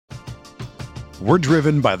We're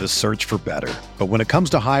driven by the search for better. But when it comes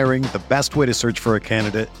to hiring, the best way to search for a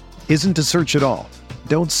candidate isn't to search at all.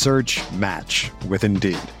 Don't search, match with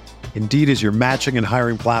Indeed. Indeed is your matching and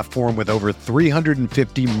hiring platform with over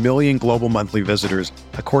 350 million global monthly visitors,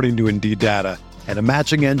 according to Indeed data, and a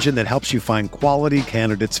matching engine that helps you find quality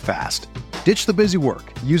candidates fast. Ditch the busy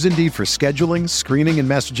work. Use Indeed for scheduling, screening, and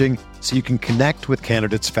messaging so you can connect with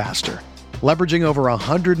candidates faster. Leveraging over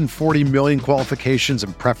 140 million qualifications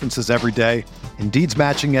and preferences every day, Indeed's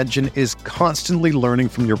matching engine is constantly learning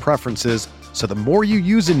from your preferences, so the more you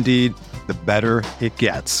use Indeed, the better it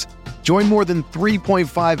gets. Join more than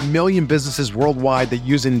 3.5 million businesses worldwide that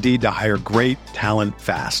use Indeed to hire great talent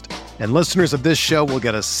fast. And listeners of this show will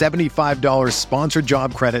get a $75 sponsored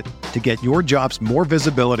job credit to get your jobs more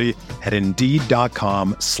visibility at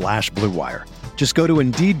Indeed.com/Blue Wire. Just go to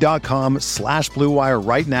Indeed.com/Blue Wire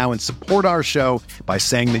right now and support our show by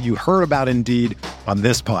saying that you heard about Indeed on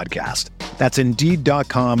this podcast. That's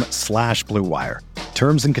Indeed.com/Blue Wire.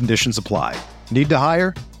 Terms and conditions apply. Need to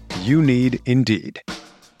hire? You need Indeed.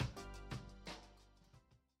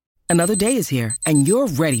 Another day is here, and you're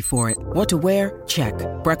ready for it. What to wear? Check.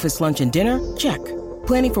 Breakfast, lunch, and dinner? Check.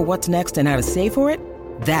 Planning for what's next and how to save for it?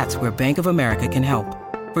 That's where Bank of America can help.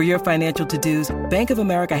 For your financial to-dos, Bank of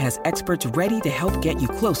America has experts ready to help get you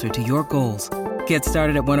closer to your goals. Get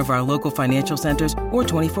started at one of our local financial centers or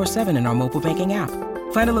 24/7 in our mobile banking app.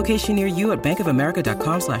 Find a location near you at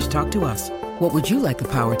bankofamerica.com/talktous. What would you like the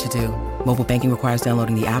power to do? Mobile banking requires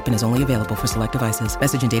downloading the app and is only available for select devices.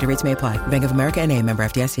 Message and data rates may apply. Bank of America N.A., member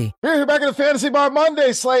FDIC. Here, back in the Fantasy Bar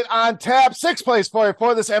Monday slate on tap. 6 plays for you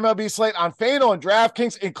for this MLB slate on FanDuel and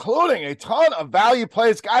DraftKings, including a ton of value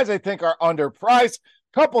plays. Guys I think are underpriced.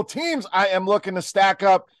 Couple teams I am looking to stack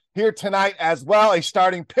up here tonight as well. A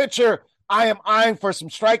starting pitcher I am eyeing for some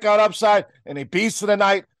strikeout upside, and a beast of the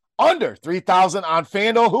night under 3,000 on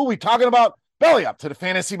FanDuel. Who are we talking about? Belly up to the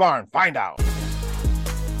Fantasy Barn. Find out.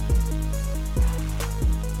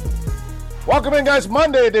 Welcome in, guys.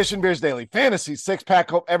 Monday edition Beers Daily Fantasy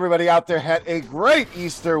Six-Pack. Hope everybody out there had a great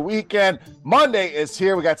Easter weekend. Monday is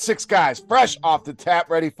here. We got 6 guys fresh off the tap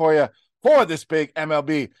ready for you for this big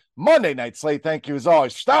MLB Monday night slate. Thank you, as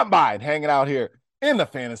always, for stopping by and hanging out here in the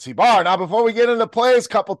Fantasy Bar. Now, before we get into plays,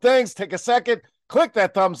 couple things. Take a second, click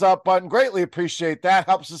that thumbs up button. Greatly appreciate that.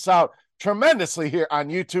 Helps us out tremendously here on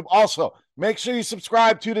YouTube. Also, make sure you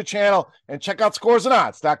subscribe to the channel and check out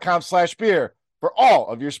scoresandodds.com/beer for all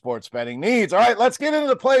of your sports betting needs. All right, let's get into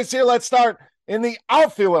the plays here. Let's start in the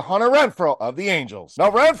outfield with Hunter Renfroe of the Angels.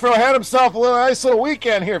 Now, Renfroe had himself a nice little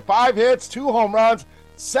weekend here. 5 hits, 2 home runs,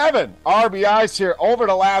 7 RBIs here over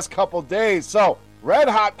the last couple days. So, red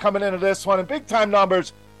hot coming into this one, and big-time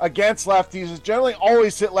numbers against lefties. Has generally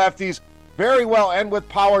always hit lefties very well and with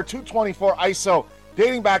power. 224 ISO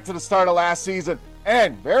dating back to the start of last season.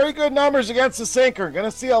 And very good numbers against the sinker. Going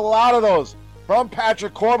to see a lot of those from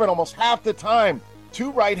Patrick Corbin almost half the time.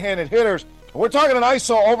 2 right-handed hitters. We're talking an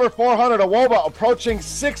ISO over 400, a WOBA approaching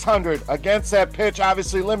 600 against that pitch.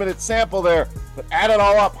 Obviously limited sample there, but add it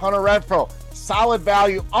all up, Hunter Renfroe, solid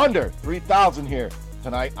value under 3,000 here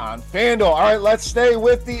tonight on FanDuel. All right, let's stay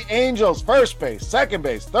with the Angels. First base, second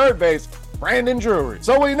base, third base, Brandon Drury.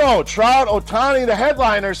 So we know Trout, Ohtani, the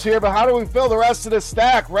headliners here, but how do we fill the rest of this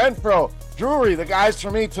stack? Renfroe, Drury, the guys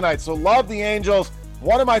for me tonight. So love the Angels.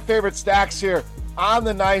 One of my favorite stacks here on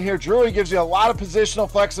the night here. Drury gives you a lot of positional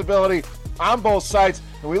flexibility on both sides.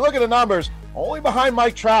 And we look at the numbers, only behind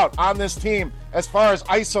Mike Trout on this team as far as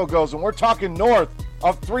ISO goes. And we're talking north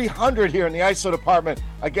of 300 here in the ISO department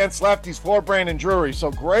against lefties for Brandon Drury. So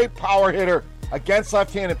great power hitter against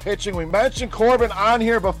left-handed pitching. We mentioned Corbin on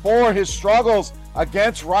here before, his struggles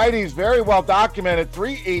against righties, very well documented.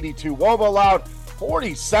 382 WOBA allowed,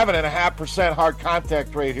 47.5% hard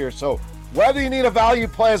contact rate here. So whether you need a value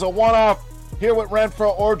play as a one-off here with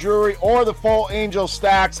Renfroe or Drury or the full Angel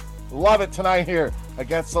stacks, love it tonight here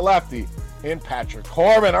against the lefty in Patrick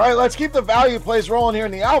Corbin. All right, let's keep the value plays rolling here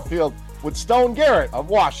in the outfield with Stone Garrett of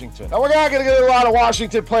Washington. Now, we're not going to get a lot of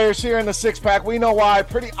Washington players here in the six-pack. We know why.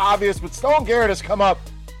 Pretty obvious, but Stone Garrett has come up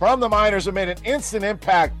from the minors and made an instant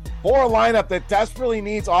impact for a lineup that desperately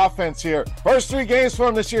needs offense here. First 3 games for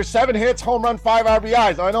him this year, 7 hits, home run, 5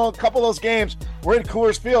 RBIs. Now, I know a couple of those games were in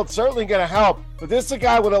Coors Field, certainly going to help, but this is a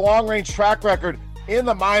guy with a long-range track record in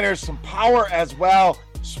the minors, some power as well.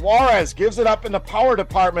 Suarez gives it up in the power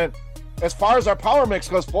department. As far as our power mix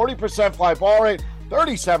goes, 40% fly ball rate,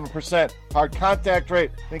 37% hard contact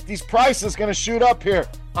rate. I think these prices going to shoot up here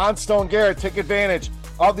on Stone Garrett. Take advantage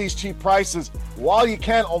of these cheap prices while you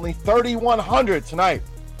can. Only $3,100 tonight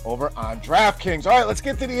over on DraftKings. All right, let's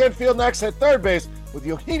get to the infield next. At third base, with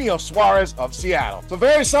Eugenio Suarez of Seattle. So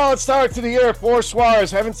very solid start to the year for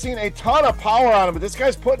Suarez. Haven't seen a ton of power on him, but this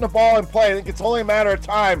guy's putting the ball in play. I think it's only a matter of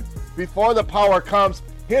time before the power comes.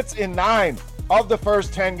 Hits in 9 of the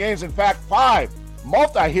first 10 games. In fact, 5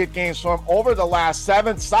 multi-hit games from him over the last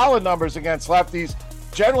 7. Solid numbers against lefties.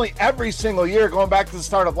 Generally every single year, going back to the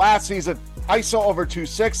start of last season, ISO over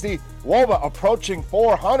 260, Woba approaching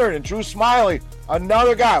 400, and Drew Smyly,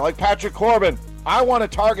 another guy like Patrick Corbin, I want to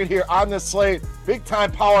target here on this slate. Big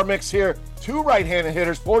time power mix here. 2 right-handed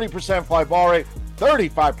hitters, 40% fly ball rate,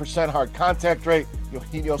 35% hard contact rate.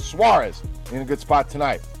 Eugenio Suarez in a good spot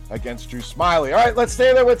tonight against Drew Smyly. All right, let's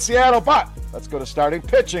stay there with Seattle, but let's go to starting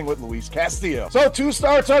pitching with Luis Castillo. So 2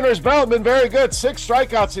 starts under his belt, been very good. 6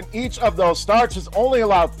 strikeouts in each of those starts. Has only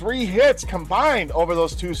allowed 3 hits combined over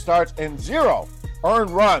those 2 starts and 0 earned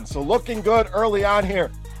runs. So looking good early on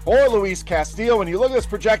here for Luis Castillo. When you look at this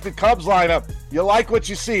projected Cubs lineup, you like what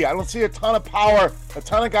you see. I don't see a ton of power, a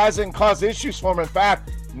ton of guys that can cause issues for him. In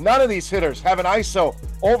fact, none of these hitters have an ISO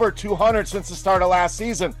over 200 since the start of last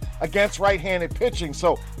season against right-handed pitching.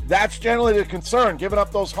 So that's generally the concern, giving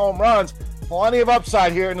up those home runs. Plenty of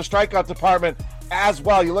upside here in the strikeout department as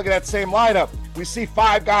well. You look at that same lineup, we see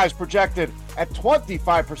 5 guys projected at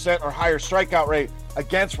 25% or higher strikeout rate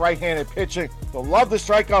against right-handed pitching. So love the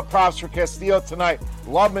strikeout props for Castillo tonight.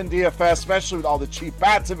 Love him in DFS, especially with all the cheap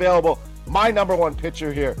bats available. My number 1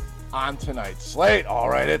 pitcher here on tonight's slate. All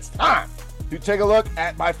right, it's time to take a look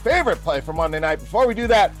at my favorite play for Monday night. Before we do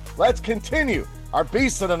that, let's continue our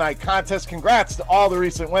Beast of the Night contest. Congrats to all the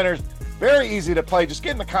recent winners. Very easy to play. Just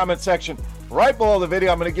get in the comment section right below the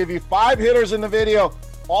video. I'm going to give you 5 hitters in the video.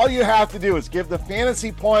 All you have to do is give the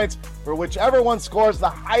fantasy points for whichever one scores the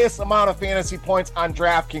highest amount of fantasy points on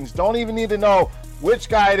DraftKings. Don't even need to know which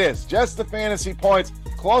guy it is. Just the fantasy points.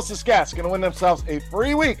 Closest guess going to win themselves a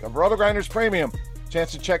free week of RotoGrinders Premium.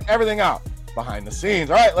 Chance to check everything out behind the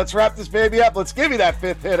scenes. All right, let's wrap this baby up. Let's give you that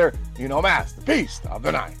 5th hitter. You know, Mass, the Beast of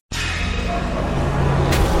the Night.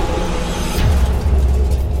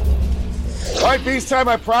 All right, Beast time.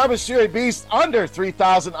 I promised you a Beast under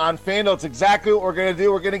 3,000 on FanDuel. It's exactly what we're going to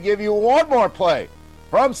do. We're going to give you one more play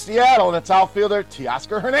from Seattle, and it's outfielder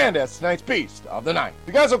Teoscar Hernandez, tonight's Beast of the Night.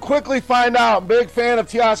 You guys will quickly find out, I'm a big fan of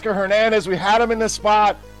Teoscar Hernandez. We had him in this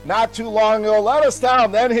spot not too long ago. Let us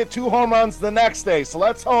down, then hit 2 home runs the next day. So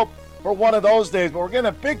let's hope for one of those days. But we're getting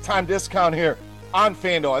a big-time discount here on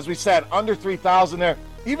FanDuel. As we said, under 3,000 there.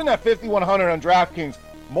 Even at 5,100 on DraftKings,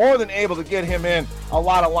 more than able to get him in a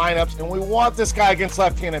lot of lineups, and we want this guy against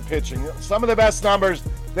left-handed pitching. Some of the best numbers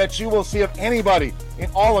that you will see of anybody in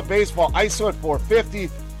all of baseball. ISO at 450,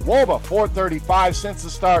 Woba 435 since the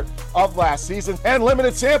start of last season. And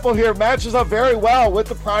limited sample here matches up very well with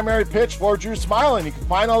the primary pitch for Drew Smyly. You can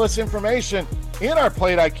find all this information in our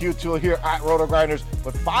Plate IQ tool here at RotoGrinders.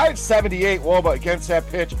 But 578 Woba against that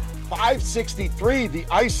pitch, 563 the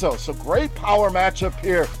ISO. So great power matchup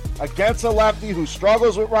here against a lefty who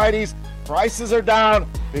struggles with righties. Prices are down,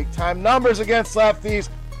 big time numbers against lefties.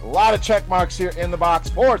 A lot of check marks here in the box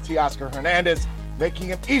for Teoscar Hernandez, making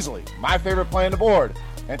him easily my favorite play on the board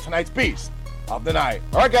and tonight's Beast of the Night.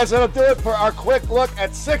 All right, guys, that'll do it for our quick look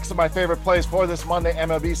at 6 of my favorite plays for this Monday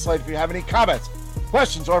MLB slate. If you have any comments,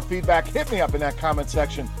 questions, or feedback, hit me up in that comment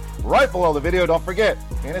section right below the video. Don't forget,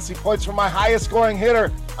 fantasy points from my highest scoring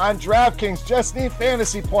hitter on DraftKings. Just need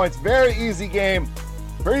fantasy points. Very easy game.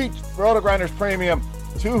 Free RotoGrinders Premium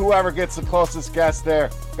to whoever gets the closest guess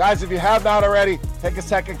there. Guys, if you have not already, take a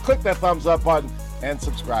second, click that thumbs up button, and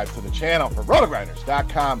subscribe to the channel. For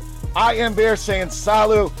RotoGrinders.com, I am Bear saying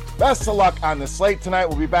salut. Best of luck on the slate tonight.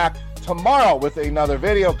 We'll be back tomorrow with another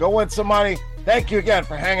video. Go win some money. Thank you again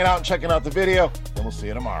for hanging out and checking out the video, and we'll see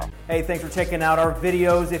you tomorrow. Hey, thanks for checking out our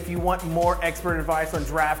videos. If you want more expert advice on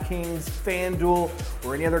DraftKings, FanDuel,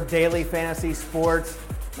 or any other daily fantasy sports,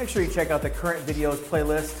 make sure you check out the current videos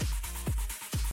playlist.